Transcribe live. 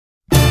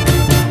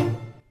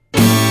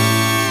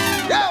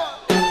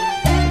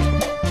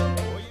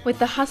With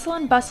the hustle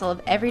and bustle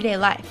of everyday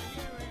life,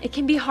 it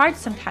can be hard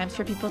sometimes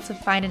for people to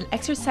find an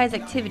exercise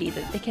activity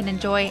that they can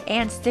enjoy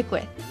and stick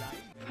with.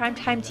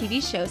 Primetime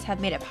TV shows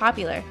have made it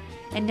popular,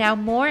 and now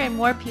more and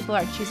more people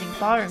are choosing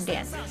ballroom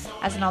dance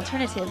as an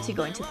alternative to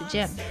going to the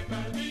gym.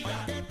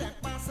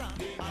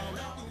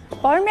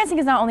 Ballroom dancing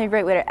is not only a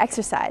great way to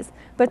exercise,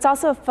 but it's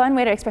also a fun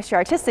way to express your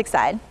artistic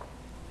side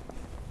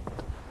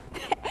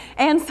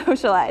and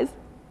socialize.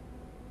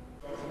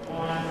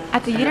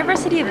 At the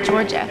University of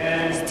Georgia,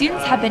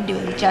 students have been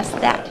doing just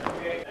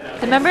that.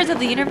 The members of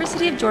the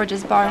University of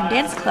Georgia's Ballroom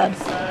Dance Club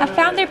have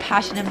found their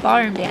passion in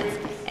ballroom dance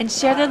and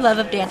share their love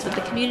of dance with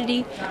the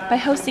community by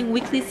hosting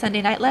weekly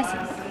Sunday night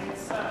lessons.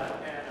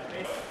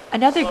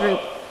 Another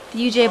group, the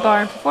UJ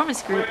Ballroom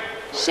Performance Group,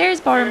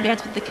 shares ballroom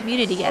dance with the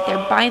community at their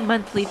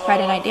bi-monthly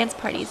Friday night dance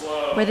parties,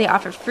 where they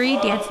offer free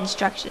dance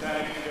instruction.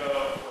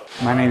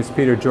 My name is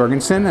Peter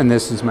Jorgensen, and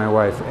this is my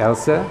wife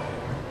Elsa.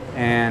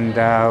 And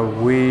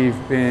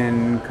we've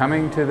been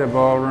coming to the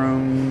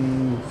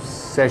ballroom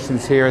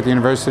sessions here at the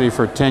university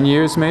for 10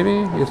 years, maybe,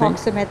 you think?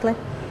 Approximately.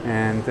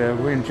 And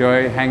we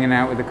enjoy hanging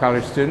out with the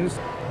college students.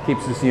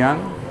 Keeps us young.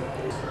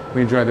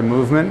 We enjoy the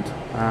movement.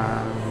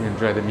 We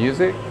enjoy the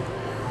music.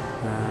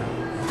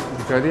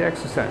 Enjoy the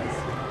exercise.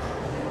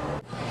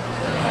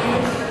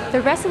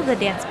 The rest of the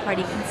dance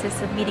party consists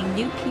of meeting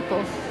new people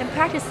and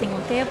practicing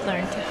what they have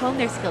learned to hone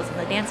their skills on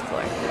the dance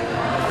floor.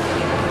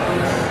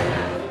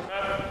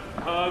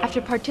 After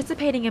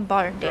participating in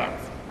ballroom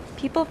dance,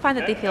 people find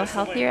that they feel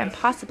healthier and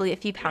possibly a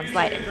few pounds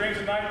lighter.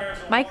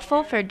 Mike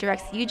Fulford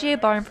directs the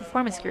UGA Ballroom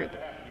Performance Group,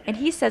 and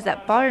he says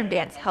that ballroom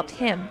dance helped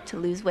him to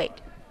lose weight.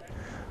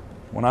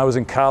 When I was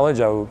in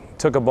college, I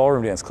took a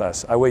ballroom dance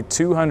class. I weighed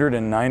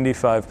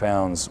 295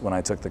 pounds when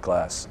I took the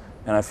class,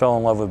 and I fell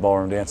in love with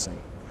ballroom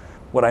dancing.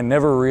 What I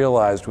never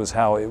realized was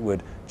how it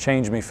would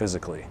change me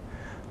physically.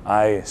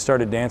 I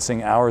started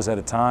dancing hours at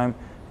a time,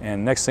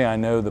 and next thing I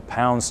know, the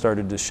pounds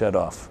started to shed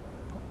off.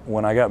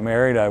 When I got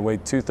married, I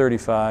weighed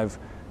 235,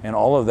 and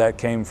all of that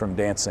came from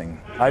dancing.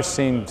 I've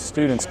seen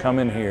students come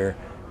in here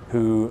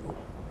who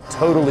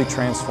totally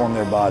transform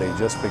their body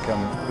just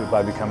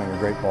by becoming a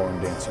great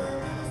ballroom dancer.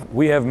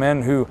 We have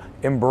men who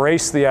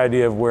embrace the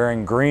idea of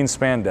wearing green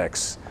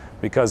spandex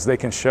because they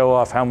can show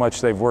off how much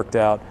they've worked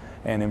out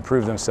and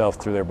improve themselves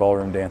through their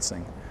ballroom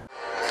dancing.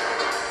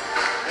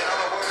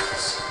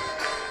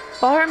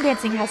 Ballroom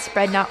dancing has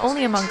spread not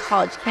only among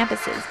college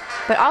campuses,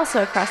 but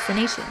also across the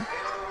nation.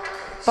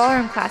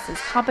 Ballroom classes,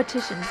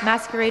 competitions,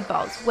 masquerade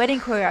balls, wedding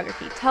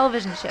choreography,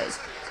 television shows.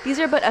 These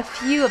are but a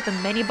few of the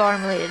many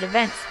ballroom-related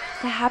events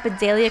that happen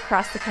daily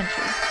across the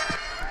country.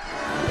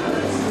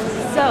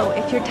 So,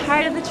 if you're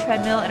tired of the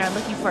treadmill and are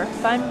looking for a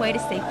fun way to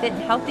stay fit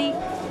and healthy,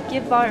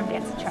 give ballroom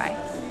dance a try.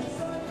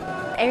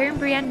 Erin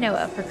Brianne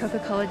Noah for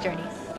Coca-Cola Journey.